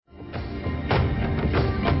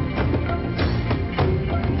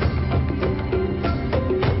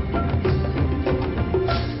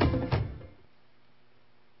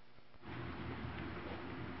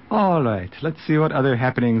All right, let's see what other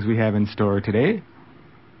happenings we have in store today.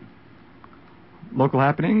 Local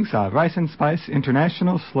happenings, Rice and Spice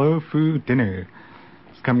International Slow Food Dinner.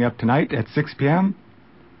 It's coming up tonight at 6 p.m.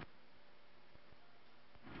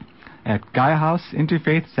 at Gaia House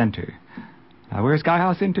Interfaith Center. Where's Gaia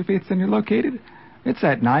House Interfaith Center located? It's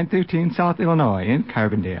at 913 South Illinois in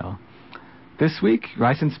Carbondale. This week,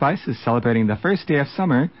 Rice and Spice is celebrating the first day of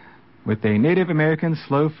summer with a Native American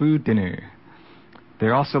slow food dinner.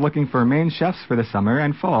 They're also looking for main chefs for the summer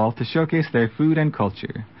and fall to showcase their food and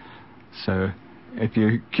culture. So, if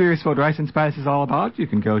you're curious what Rice and Spice is all about, you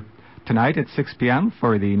can go tonight at 6 p.m.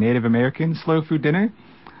 for the Native American slow food dinner.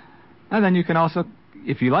 And then you can also,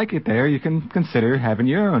 if you like it there, you can consider having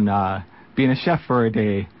your own, being a chef for a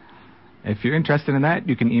day. If you're interested in that,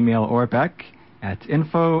 you can email Orbeck at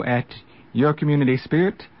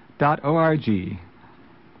info@yourcommunityspirit.org.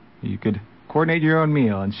 You could coordinate your own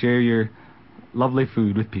meal and share your lovely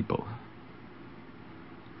food with people.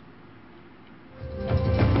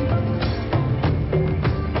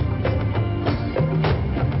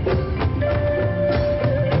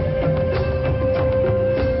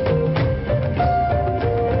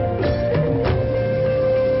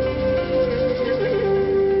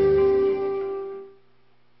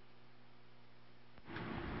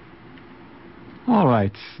 All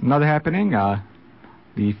right, another happening,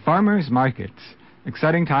 the Farmers Market.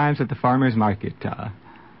 Exciting times at the Farmers Market.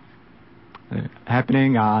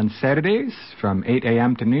 Happening on Saturdays from 8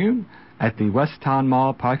 a.m. to noon at the West Town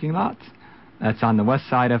Mall parking lot. That's on the west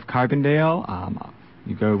side of Carbondale.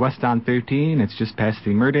 You go west on 13, it's just past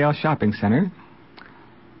the Murdale Shopping Center.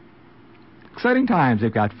 Exciting times.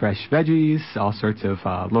 They've got fresh veggies, all sorts of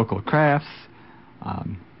local crafts.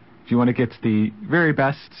 If you want to get the very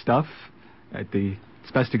best stuff,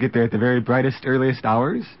 it's best to get there at the very brightest, earliest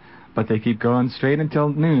hours. But they keep going straight until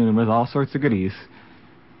noon with all sorts of goodies.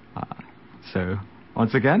 So,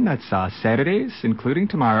 once again, that's Saturdays, including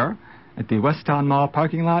tomorrow, at the West Town Mall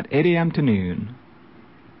parking lot, 8 a.m. to noon.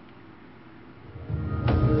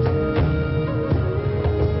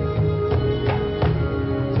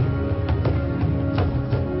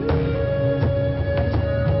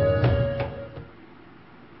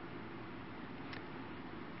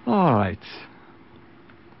 All right.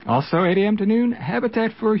 Also, 8 a.m. to noon,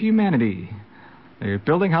 Habitat for Humanity. They're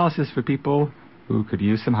building houses for people who could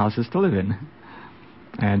use some houses to live in.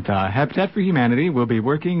 And Habitat for Humanity will be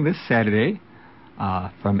working this Saturday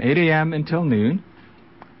from 8 a.m. until noon.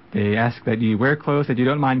 They ask that you wear clothes that you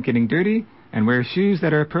don't mind getting dirty and wear shoes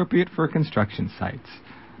that are appropriate for construction sites.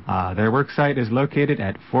 Their work site is located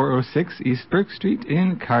at 406 East Burke Street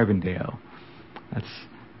in Carbondale. That's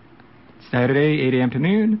Saturday, 8 a.m. to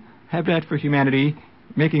noon, Habitat for Humanity,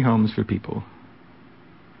 making homes for people.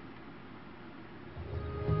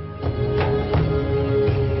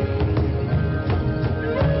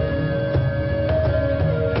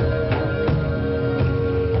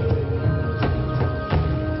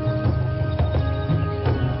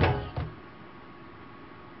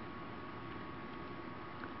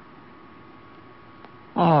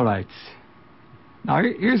 All right. Now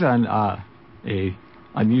here's a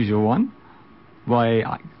unusual one.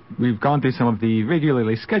 Why? We've gone through some of the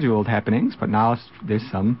regularly scheduled happenings, but now there's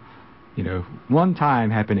some,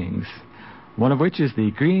 one-time happenings. One of which is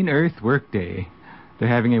the Green Earth Workday. They're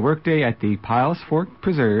having a workday at the Piles Fork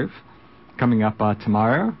Preserve coming up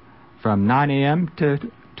tomorrow from 9 a.m. to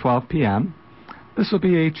 12 p.m. This will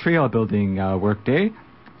be a trail building workday,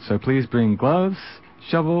 so please bring gloves,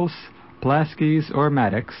 shovels, Pulaskis, or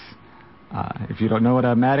mattocks. If you don't know what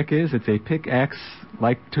a mattock is, it's a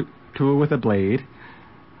pickaxe-like tool with a blade.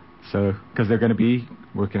 So, because they're going to be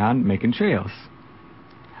working on making trails.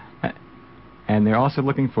 And they're also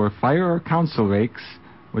looking for fire or council rakes,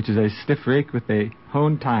 which is a stiff rake with a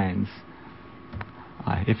honed tines.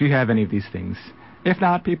 If you have any of these things. If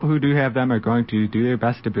not, people who do have them are going to do their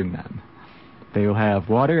best to bring them. They will have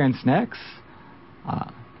water and snacks.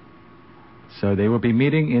 So they will be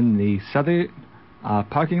meeting in the southern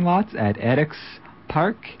parking lots at Addicks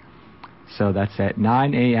Park. So that's at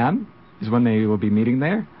 9 a.m. is when they will be meeting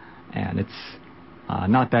there. And it's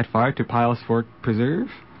not that far to Piles Fork Preserve,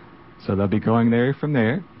 so they'll be going there from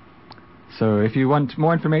there. So if you want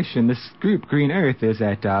more information, this group, Green Earth, is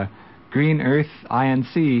at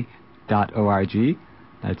greenearthinc.org.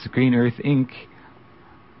 That's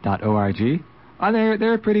greenearthinc.org.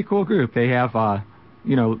 They're a pretty cool group. They have,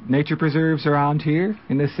 nature preserves around here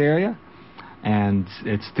in this area, and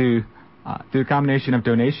it's through a combination of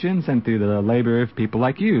donations and through the labor of people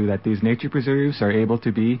like you that these nature preserves are able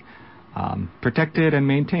to be protected and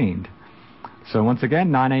maintained. So once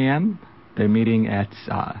again, 9 a.m., they're meeting at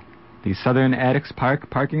the Southern Addicts Park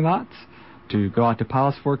parking lot to go out to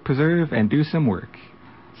Paul's Fork Preserve and do some work.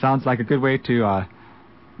 Sounds like a good way to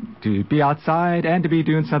be outside and to be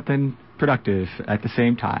doing something productive at the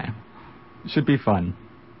same time. Should be fun.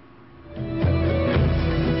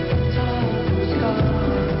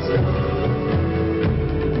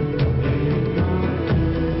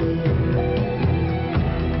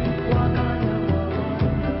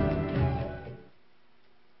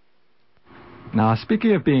 Now,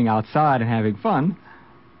 speaking of being outside and having fun,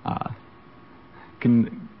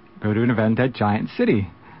 can go to an event at Giant City.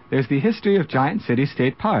 There's the history of Giant City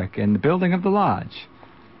State Park and the building of the lodge.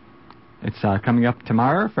 It's coming up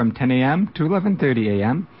tomorrow from 10 a.m. to 11:30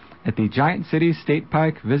 a.m. at the Giant City State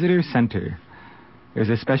Park Visitor Center. There's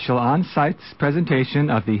a special on-site presentation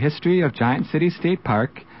of the history of Giant City State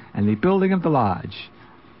Park and the building of the lodge.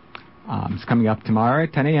 It's coming up tomorrow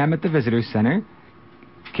at 10 a.m. at the Visitor Center.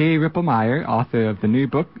 Kay Ripplemeyer, author of the new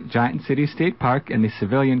book, Giant City State Park and the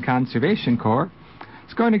Civilian Conservation Corps,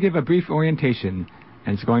 is going to give a brief orientation,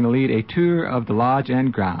 and is going to lead a tour of the lodge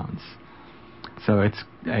and grounds. So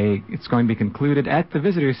it's going to be concluded at the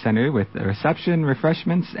Visitor Center with a reception,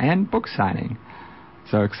 refreshments, and book signing.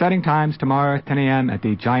 So exciting times tomorrow at 10 a.m. at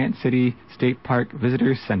the Giant City State Park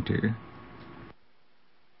Visitor Center.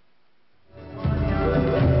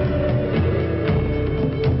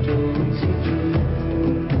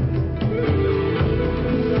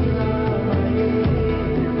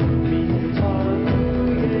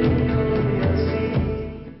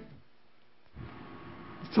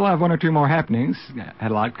 Still have one or two more happenings. Had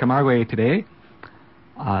a lot come our way today.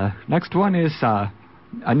 Next one is a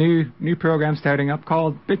new program starting up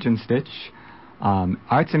called Bitch and Stitch.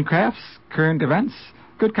 Arts and crafts, current events,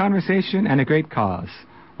 good conversation, and a great cause.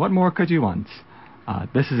 What more could you want?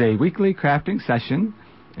 This is a weekly crafting session.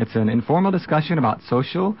 It's an informal discussion about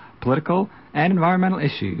social, political, and environmental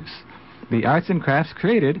issues. The arts and crafts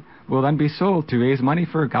created will then be sold to raise money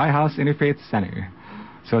for Guy House Interfaith Center.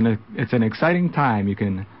 So it's an exciting time. You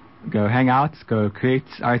can go hang out, go create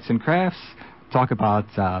arts and crafts, talk about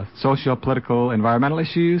social, political, environmental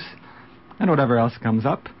issues, and whatever else comes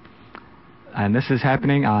up. And this is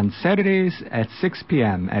happening on Saturdays at 6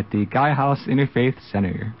 p.m. at the Guy House Interfaith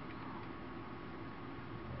Center.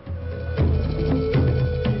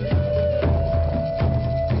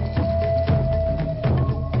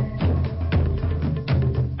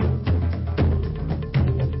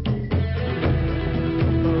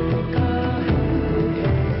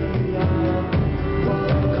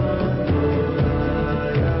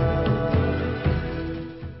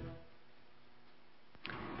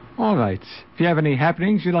 All right. If you have any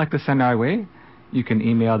happenings you'd like to send our way, you can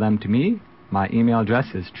email them to me. My email address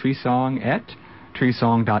is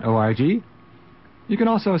treesong@treesong.org. You can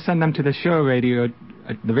also send them to the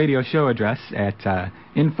radio show address at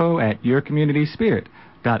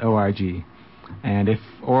info@yourcommunityspirit.org. And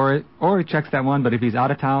or he checks that one, but if he's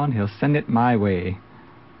out of town, he'll send it my way.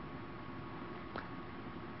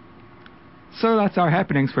 So that's our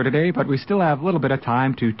happenings for today, but we still have a little bit of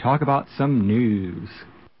time to talk about some news.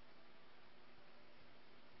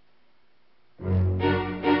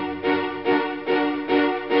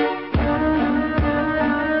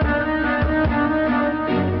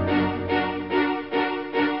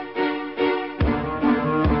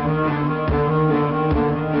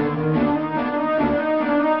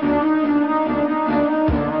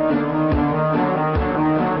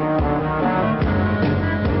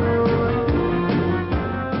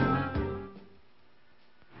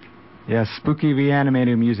 Yes, spooky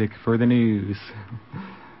reanimator music for the news.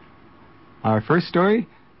 Our first story,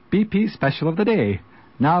 BP Special of the Day,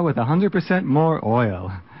 now with 100% more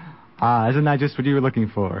oil. Isn't that just what you were looking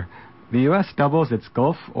for? The U.S. doubles its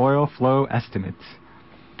Gulf oil flow estimates.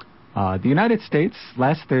 The United States,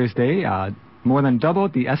 last Thursday, more than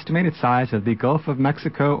doubled the estimated size of the Gulf of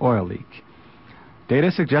Mexico oil leak.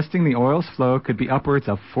 Data suggesting the oil's flow could be upwards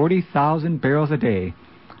of 40,000 barrels a day,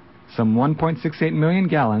 some 1.68 million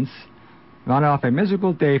gallons, rounded off a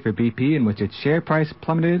miserable day for BP in which its share price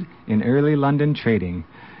plummeted in early London trading,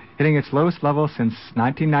 hitting its lowest level since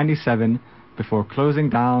 1997 before closing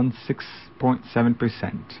down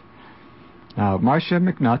 6.7%. Now, Marcia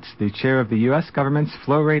McNutt, the chair of the U.S. government's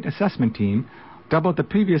flow rate assessment team, doubled the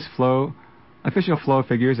previous official flow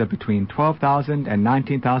figures of between 12,000 and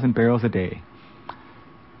 19,000 barrels a day.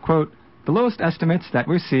 Quote, "The lowest estimates that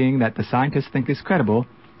we're seeing that the scientists think is credible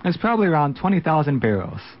is probably around 20,000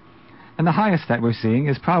 barrels. And the highest that we're seeing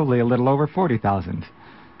is probably a little over 40,000,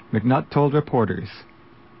 McNutt told reporters.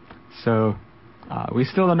 So, we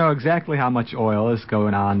still don't know exactly how much oil is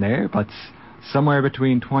going on there, but somewhere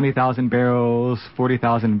between 20,000 barrels,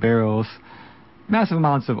 40,000 barrels massive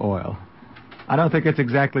amounts of oil. I don't think it's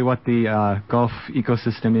exactly what the Gulf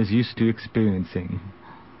ecosystem is used to experiencing.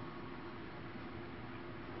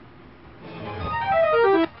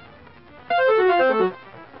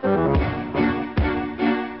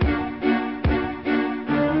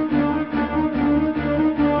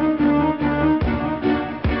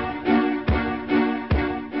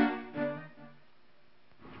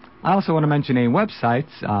 I also want to mention a website.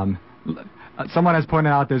 Someone has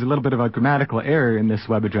pointed out there's a little bit of a grammatical error in this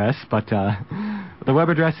web address, but the web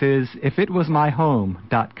address is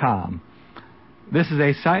ifitwasmyhome.com. This is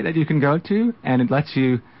a site that you can go to, and it lets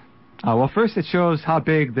you... well, first it shows how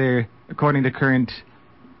big according to current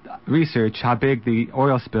research, how big the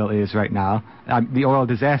oil spill is right now. The oil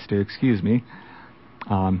disaster, excuse me.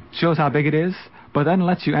 Shows how big it is, but then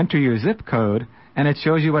lets you enter your zip code, and it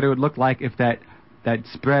shows you what it would look like if that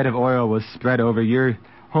spread of oil was spread over your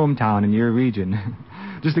hometown in your region.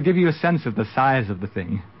 Just to give you a sense of the size of the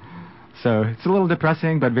thing. So it's a little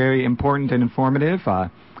depressing, but very important and informative.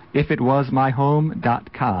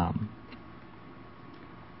 Ifitwasmyhome.com.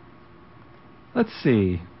 Let's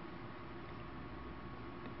see.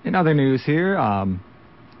 In other news here,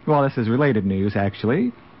 well, this is related news,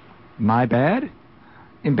 actually. My bad.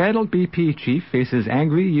 Embattled BP chief faces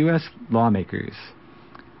angry U.S. lawmakers.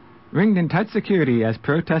 Ringed in tight security as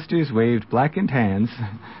protesters waved blackened hands,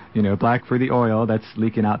 black for the oil that's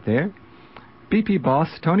leaking out there, BP boss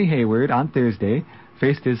Tony Hayward on Thursday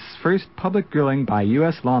faced his first public grilling by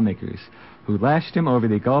U.S. lawmakers, who lashed him over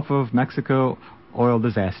the Gulf of Mexico oil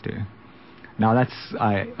disaster. Now, that's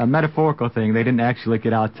a metaphorical thing. They didn't actually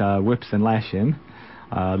get out whips and lash him,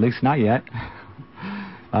 at least not yet.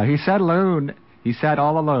 He sat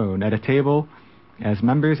all alone at a table as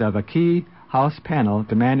members of a key House panel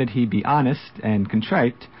demanded he be honest and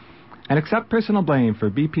contrite and accept personal blame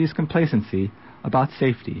for BP's complacency about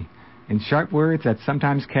safety, in sharp words that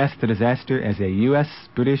sometimes cast the disaster as a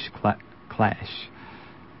U.S.-British clash.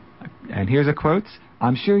 And here's a quote: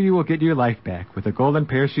 "I'm sure you will get your life back with a golden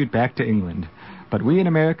parachute back to England, but we in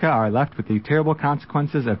America are left with the terrible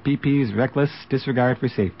consequences of BP's reckless disregard for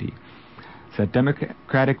safety," said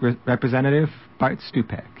Democratic Representative Bart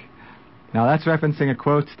Stupak. Now, that's referencing a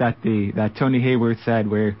quote that Tony Hayward said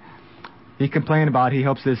where he complained about he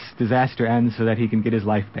hopes this disaster ends so that he can get his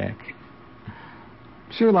life back.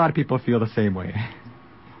 I'm sure a lot of people feel the same way.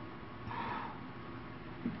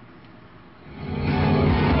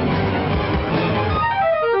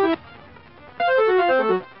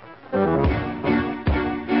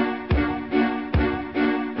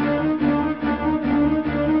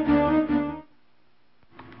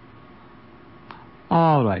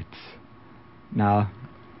 All right. Now,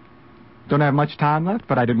 don't have much time left,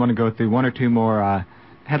 but I did want to go through one or two more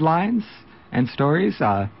headlines and stories.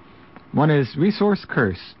 One is resource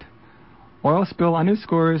cursed. Oil spill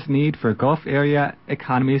underscores need for Gulf area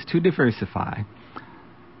economies to diversify.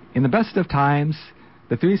 In the best of times,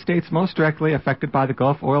 the three states most directly affected by the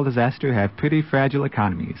Gulf oil disaster have pretty fragile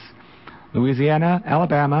economies. Louisiana,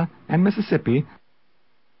 Alabama, and Mississippi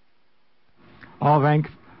all rank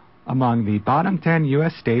among the bottom 10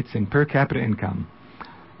 U.S. states in per capita income.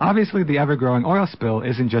 Obviously, the ever-growing oil spill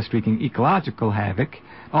isn't just wreaking ecological havoc, it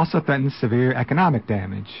also threatens severe economic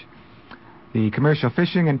damage. The commercial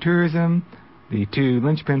fishing and tourism, the two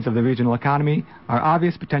linchpins of the regional economy, are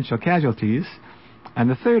obvious potential casualties, and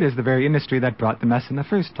the third is the very industry that brought the mess in the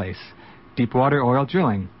first place, deepwater oil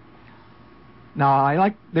drilling.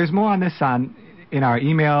 Now, there's more on this in our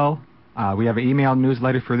email. We have an email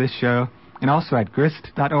newsletter for this show, and also at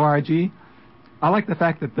grist.org. I like the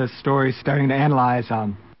fact that the story is starting to analyze,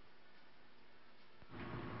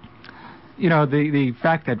 the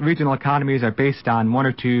fact that regional economies are based on one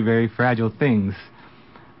or two very fragile things.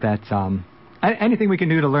 That anything we can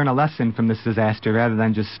do to learn a lesson from this disaster rather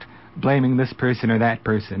than just blaming this person or that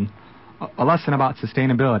person. A lesson about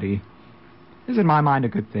sustainability is, in my mind, a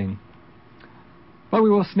good thing. But we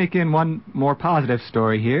will sneak in one more positive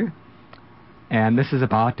story here. And this is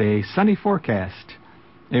about a sunny forecast.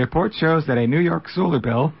 A report shows that a New York solar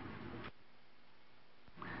bill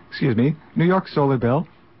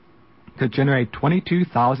could generate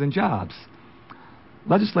 22,000 jobs.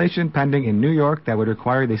 Legislation pending in New York that would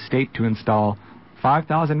require the state to install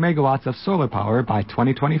 5,000 megawatts of solar power by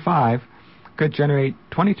 2025 could generate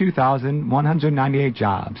 22,198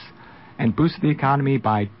 jobs and boost the economy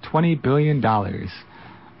by $20 billion,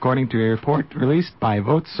 according to a report released by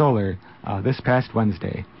Vote Solar this past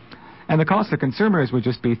Wednesday. And the cost to consumers would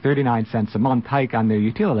just be 39 cents a month hike on their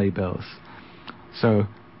utility bills. So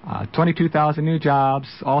 22,000 new jobs,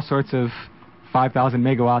 all sorts of 5,000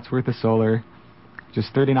 megawatts worth of solar,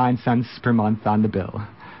 just 39 cents per month on the bill.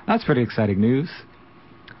 That's pretty exciting news.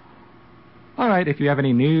 All right, if you have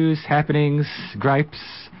any news, happenings, gripes,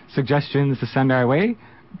 suggestions to send our way,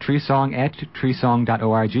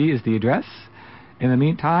 treesong@treesong.org is the address. In the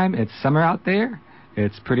meantime, it's summer out there.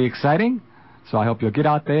 It's pretty exciting. So I hope you'll get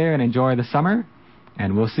out there and enjoy the summer.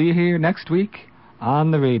 And we'll see you here next week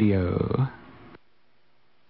on the radio.